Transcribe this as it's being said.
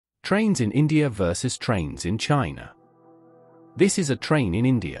Trains in India versus trains in China. This is a train in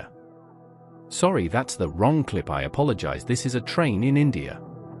India. Sorry, that's the wrong clip, I apologize. This is a train in India.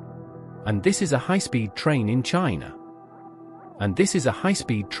 And this is a high-speed train in China. And this is a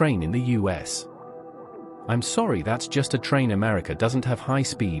high-speed train in the US. I'm sorry, that's just a train. America doesn't have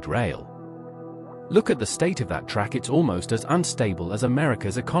high-speed rail. Look at the state of that track, it's almost as unstable as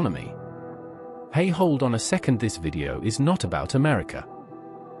America's economy. Hey, hold on a second, this video is not about America.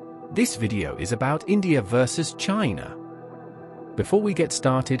 This video is about India versus China. Before we get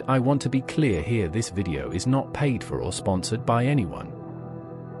started, I want to be clear here, this video is not paid for or sponsored by anyone.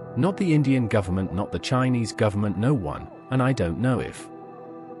 Not the Indian government, not the Chinese government, no one, and I don't know if.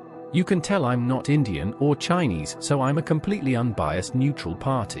 You can tell I'm not Indian or Chinese, so I'm a completely unbiased neutral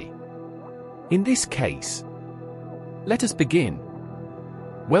party. In this case, let us begin.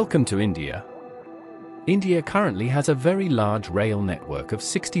 Welcome to India. India currently has a very large rail network of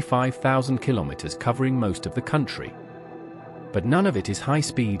 65,000 kilometers covering most of the country. But none of it is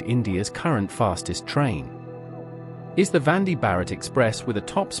high-speed. India's current fastest train is the Vandi Baratt Express with a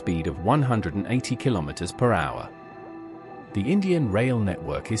top speed of 180 kilometers per hour. The Indian rail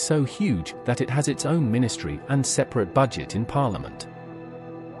network is so huge that it has its own ministry and separate budget in parliament.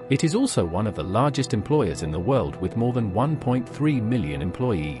 It is also one of the largest employers in the world with more than 1.3 million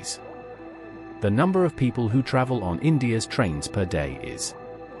employees. The number of people who travel on India's trains per day is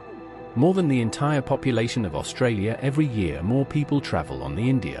more than the entire population of Australia every year. More people travel on the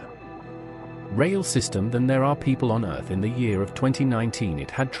India rail system than there are people on Earth. In the year of 2019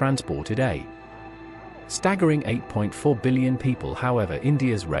 it had transported a staggering 8.4 billion people. However,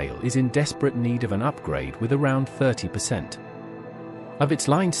 India's rail is in desperate need of an upgrade with around 30% of its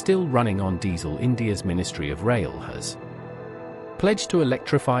lines still running on diesel. India's Ministry of Rail has pledged to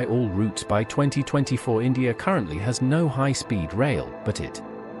electrify all routes by 2024. India currently has no high-speed rail, but it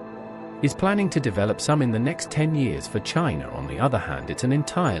is planning to develop some in the next 10 years. For China, on the other hand, it's an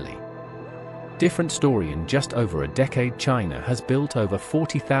entirely different story. In just over a decade, China has built over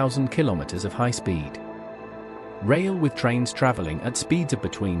 40,000 kilometers of high-speed rail with trains traveling at speeds of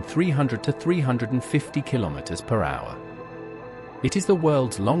between 300 to 350 kilometers per hour. It is the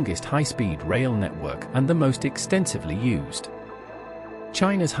world's longest high-speed rail network and the most extensively used.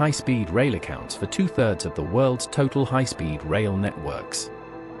 China's high-speed rail accounts for 2/3 of the world's total high-speed rail networks.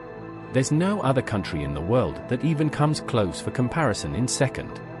 There's no other country in the world that even comes close. For comparison, in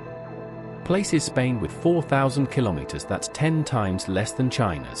second place is Spain with 4,000 kilometers, that's 10 times less than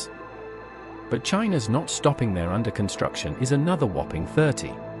China's. But China's not stopping there. Under construction is another whopping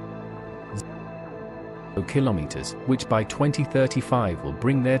 30 kilometers, which by 2035 will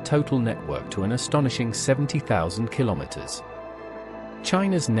bring their total network to an astonishing 70,000 kilometers.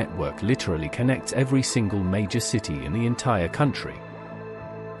 China's network literally connects every single major city in the entire country.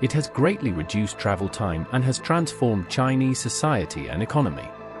 It has greatly reduced travel time and has transformed Chinese society and economy.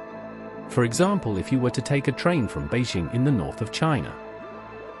 For example, if you were to take a train from Beijing in the north of China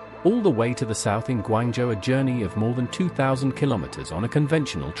all the way to the south in Guangzhou, a journey of more than 2,000 kilometers on a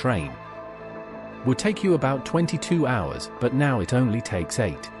conventional train would take you about 22 hours, but now it only takes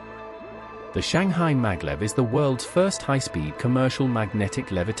 8. The Shanghai Maglev is the world's first high-speed commercial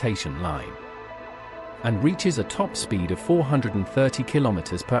magnetic levitation line and reaches a top speed of 430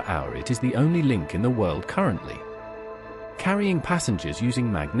 kilometers per hour. It is the only link in the world currently carrying passengers using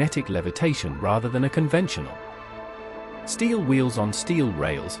magnetic levitation rather than a conventional steel wheels on steel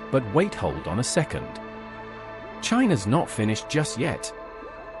rails. But wait, hold on a second. China's not finished just yet.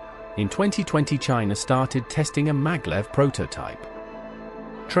 In 2020, China started testing a maglev prototype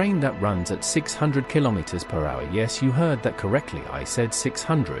train that runs at 600 kilometers per hour. Yes, you heard that correctly, I said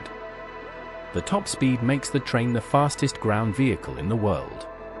 600. The top speed makes the train the fastest ground vehicle in the world.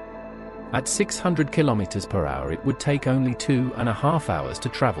 At 600 kilometers per hour, it would take only 2.5 hours to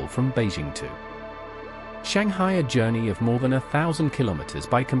travel from Beijing to Shanghai, a journey of more than 1,000 kilometers.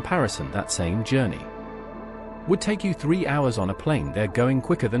 By comparison, that same journey would take you 3 hours on a plane. They're going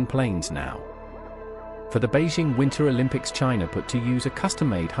quicker than planes now. For the Beijing Winter Olympics, China put to use a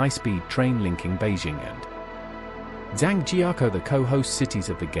custom-made high-speed train linking Beijing and Zhangjiakou, the co-host cities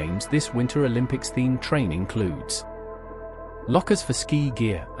of the Games. This Winter Olympics-themed train includes lockers for ski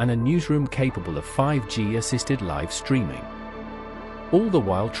gear and a newsroom capable of 5G-assisted live streaming, all the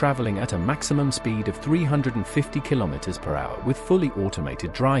while traveling at a maximum speed of 350 kilometers per hour with fully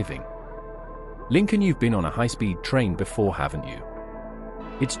automated driving. Lincoln, you've been on a high-speed train before, haven't you?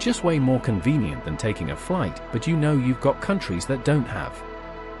 It's just way more convenient than taking a flight, but you know you've got countries that don't have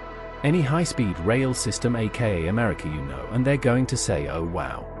any high-speed rail system, aka America, you know, and they're going to say, oh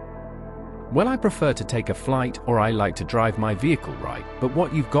wow. Well, I prefer to take a flight, or I like to drive my vehicle, right? But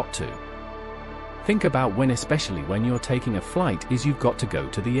what you've got to think about especially when you're taking a flight, is you've got to go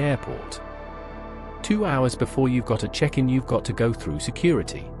to the airport. 2 hours before you've got to check in, you've got to go through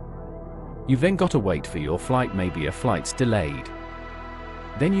security. You've then got to wait for your flight, maybe a flight's delayed.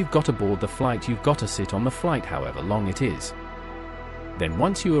 Then you've got to board the flight, you've got to sit on the flight however long it is. Then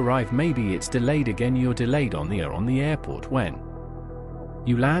once you arrive, maybe it's delayed again, you're delayed on the airport when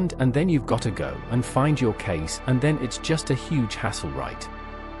you land, and then you've got to go and find your case, and then it's just a huge hassle, right?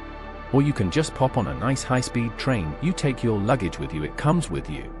 Or you can just pop on a nice high-speed train, you take your luggage with you, it comes with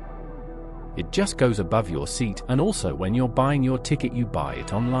you. It just goes above your seat, and also when you're buying your ticket, you buy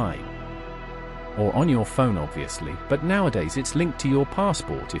it online. Or on your phone obviously, but nowadays it's linked to your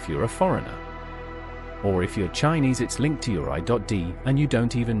passport if you're a foreigner. Or if you're Chinese, it's linked to your I.D, and you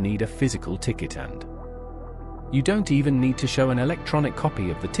don't even need a physical ticket, and you don't even need to show an electronic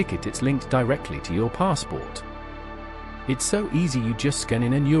copy of the ticket, it's linked directly to your passport. It's so easy, you just scan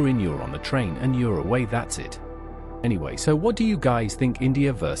in and you're on the train and you're away, that's it. Anyway, so what do you guys think,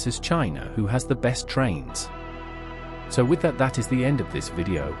 India versus China, who has the best trains? So with that, that is the end of this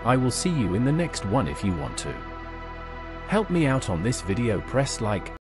video. I will see you in the next one. If you want to help me out on this video, press like,